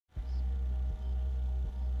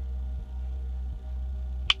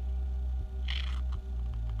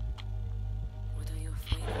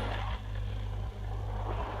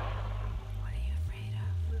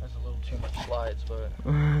too much slides, but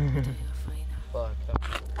fuck.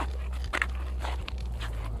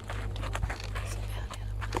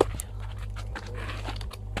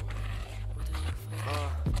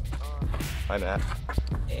 Hi, Matt.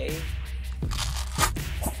 Hey.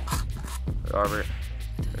 Robert.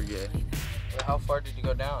 Or gay. Wait, how far did you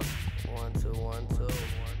go down? 1, 2, 1, 2, 1,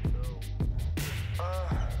 2.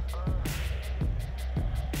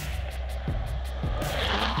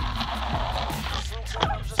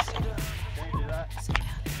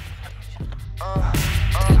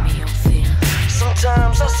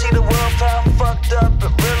 Sometimes I see the world for how fucked up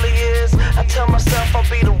it really is. I tell myself I'll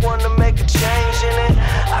be the one to make a change in it.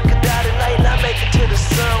 I could die tonight and I make it to the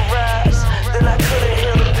sunrise. Then I couldn't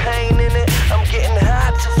heal the pain in it. I'm getting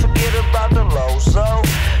high to forget about the lows, so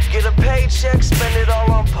get a paycheck, spend it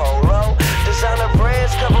all on polo. Designer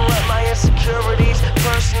brands cover up my insecurities.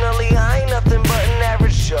 Personally, I ain't nothing but an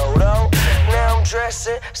average Joe though. Now I'm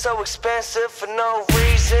dressing so expensive for no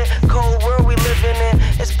reason. Cold world we living in,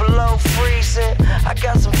 it's below freezing. I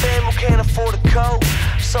got some fam who can't afford a coat,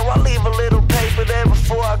 so I leave a little paper there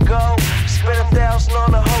before I go. Spend $1,000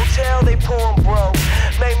 on a hotel, they pouring broke.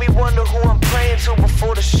 Make me wonder who I'm praying to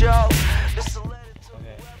before the show. This a letter to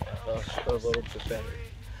Okay, that's a little bit better.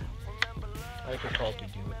 I can call it